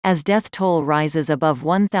As death toll rises above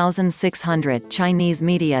 1,600, Chinese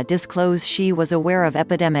media disclose she was aware of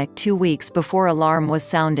epidemic 2 weeks before alarm was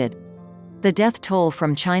sounded. The death toll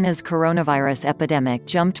from China's coronavirus epidemic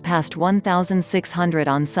jumped past 1,600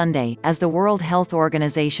 on Sunday, as the World Health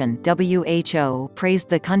Organization (WHO) praised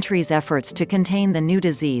the country's efforts to contain the new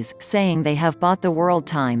disease, saying they have bought the world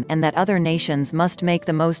time and that other nations must make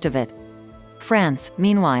the most of it. France,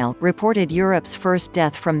 meanwhile, reported Europe's first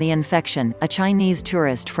death from the infection, a Chinese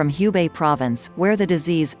tourist from Hubei province, where the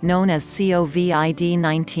disease, known as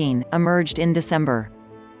COVID-19, emerged in December.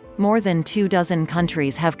 More than 24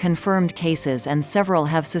 countries have confirmed cases and several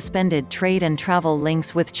have suspended trade and travel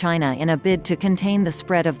links with China in a bid to contain the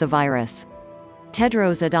spread of the virus.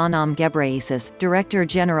 Tedros Adhanom Ghebreyesus, Director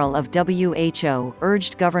General of WHO,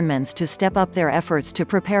 urged governments to step up their efforts to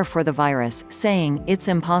prepare for the virus, saying, "It's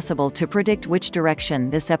impossible to predict which direction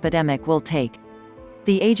this epidemic will take."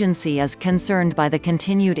 The agency is concerned by the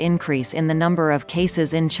continued increase in the number of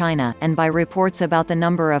cases in China, and by reports about the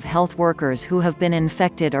number of health workers who have been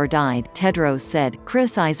infected or died, Tedros said,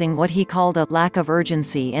 criticizing what he called a lack of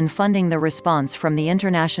urgency in funding the response from the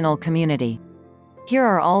international community. Here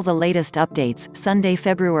are all the latest updates, Sunday,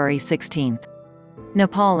 February 16.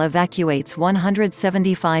 Nepal evacuates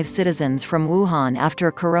 175 citizens from Wuhan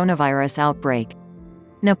after coronavirus outbreak.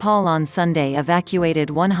 Nepal on Sunday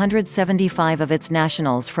evacuated 175 of its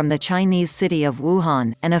nationals from the Chinese city of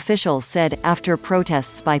Wuhan, an official said, after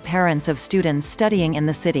protests by parents of students studying in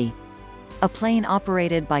the city. A plane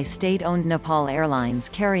operated by state-owned Nepal Airlines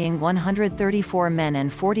carrying 134 men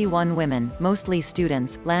and 41 women, mostly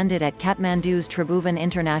students, landed at Kathmandu's Tribhuvan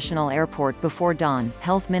International Airport before dawn,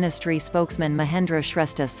 Health Ministry spokesman Mahendra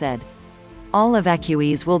Shrestha said. All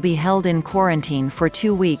evacuees will be held in quarantine for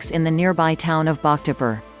 2 weeks in the nearby town of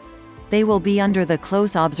Bhaktapur. They will be under the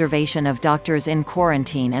close observation of doctors in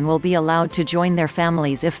quarantine and will be allowed to join their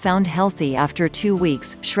families if found healthy after 2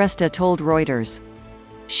 weeks, Shrestha told Reuters.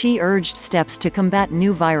 She urged steps to combat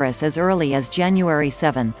new virus as early as January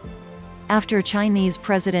 7. After Chinese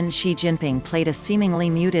President Xi Jinping played a seemingly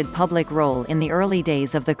muted public role in the early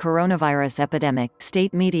days of the coronavirus epidemic,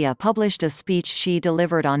 state media published a speech Xi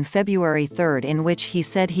delivered on February 3 in which he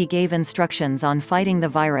said he gave instructions on fighting the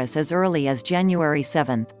virus as early as January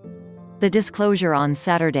 7. The disclosure on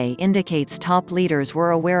Saturday indicates top leaders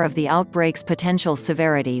were aware of the outbreak's potential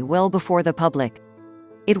severity well before the public.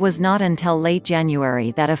 It was not until late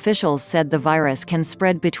January that officials said the virus can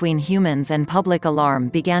spread between humans and public alarm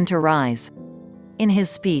began to rise. In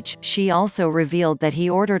his speech, Xi also revealed that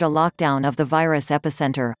he ordered a lockdown of the virus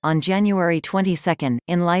epicenter. On January 22,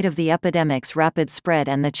 in light of the epidemic's rapid spread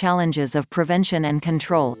and the challenges of prevention and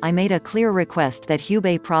control, I made a clear request that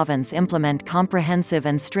Hubei province implement comprehensive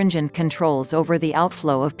and stringent controls over the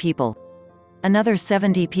outflow of people. Another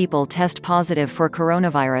 70 people test positive for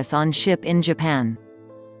coronavirus on ship in Japan.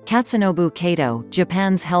 Katsunobu Kato,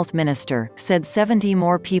 Japan's health minister, said 70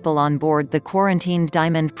 more people on board the quarantined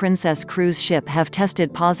Diamond Princess cruise ship have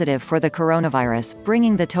tested positive for the coronavirus,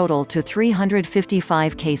 bringing the total to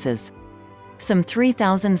 355 cases. Some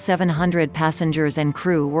 3,700 passengers and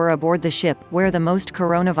crew were aboard the ship, where the most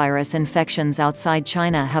coronavirus infections outside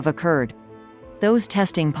China have occurred. Those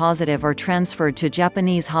testing positive are transferred to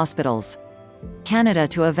Japanese hospitals. Canada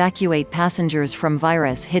to evacuate passengers from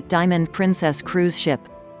virus-hit Diamond Princess cruise ship.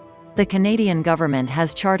 The Canadian government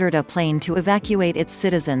has chartered a plane to evacuate its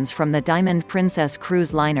citizens from the Diamond Princess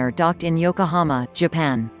cruise liner docked in Yokohama,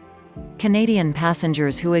 Japan. Canadian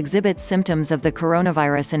passengers who exhibit symptoms of the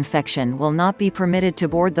coronavirus infection will not be permitted to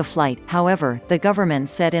board the flight, however, the government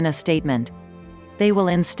said in a statement. They will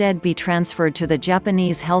instead be transferred to the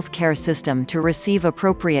Japanese health care system to receive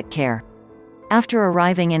appropriate care. After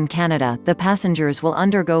arriving in Canada, the passengers will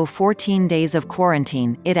undergo 14 days of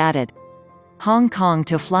quarantine, it added. Hong Kong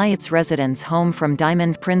to fly its residents home from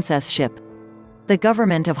Diamond Princess ship. The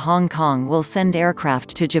government of Hong Kong will send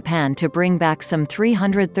aircraft to Japan to bring back some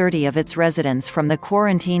 330 of its residents from the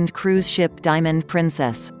quarantined cruise ship Diamond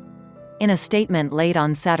Princess. In a statement late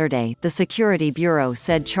on Saturday, the Security Bureau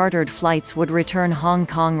said chartered flights would return Hong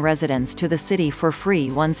Kong residents to the city for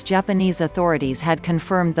free once Japanese authorities had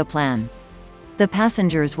confirmed the plan. The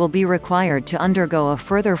passengers will be required to undergo a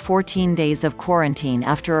further 14 days of quarantine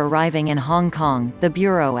after arriving in Hong Kong, the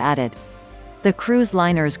Bureau added. The cruise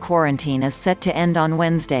liner's quarantine is set to end on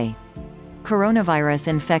Wednesday. Coronavirus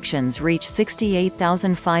infections reach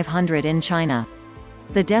 68,500 in China.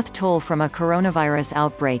 The death toll from a coronavirus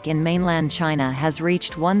outbreak in mainland China has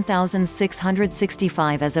reached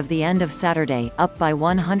 1,665 as of the end of Saturday, up by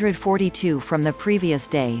 142 from the previous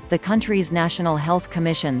day, the country's National Health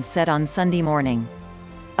Commission said on Sunday morning.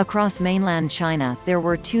 Across mainland China, there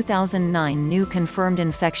were 2,009 new confirmed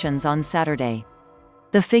infections on Saturday.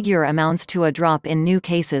 The figure amounts to a drop in new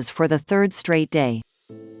cases for the third straight day.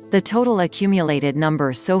 The total accumulated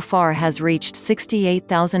number so far has reached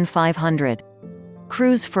 68,500.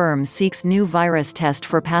 Cruise firm seeks new virus test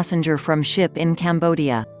for passenger from ship in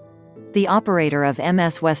Cambodia. The operator of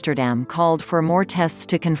MS Westerdam called for more tests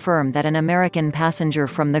to confirm that an American passenger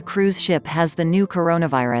from the cruise ship has the new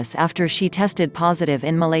coronavirus after she tested positive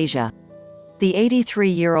in Malaysia. The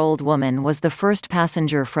 83-year-old woman was the first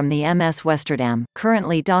passenger from the MS Westerdam,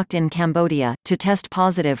 currently docked in Cambodia, to test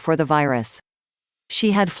positive for the virus.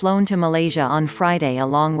 She had flown to Malaysia on Friday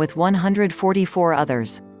along with 144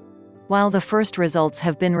 others. While the first results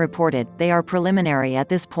have been reported, they are preliminary at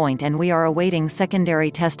this point and we are awaiting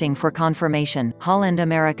secondary testing for confirmation, Holland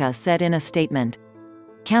America said in a statement.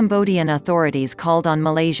 Cambodian authorities called on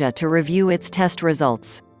Malaysia to review its test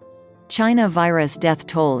results. China virus death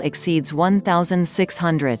toll exceeds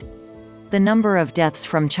 1,600. The number of deaths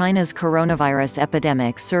from China's coronavirus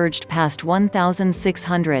epidemic surged past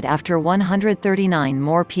 1,600 after 139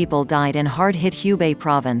 more people died in hard-hit Hubei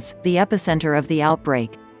province, the epicenter of the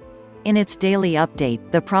outbreak. In its daily update,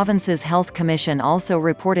 the province's health commission also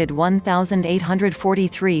reported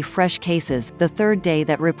 1,843 fresh cases, the third day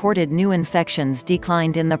that reported new infections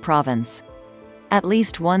declined in the province. At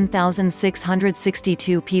least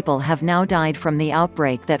 1,662 people have now died from the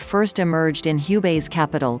outbreak that first emerged in Hubei's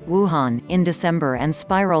capital, Wuhan, in December and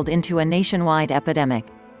spiraled into a nationwide epidemic.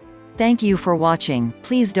 Thank you for watching.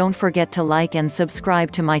 Please don't forget to like and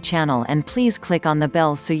subscribe to my channel and please click on the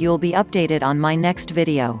bell so you'll be updated on my next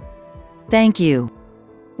video. Thank you.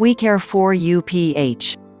 WeCare for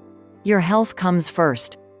UPH. Your health comes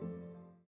first.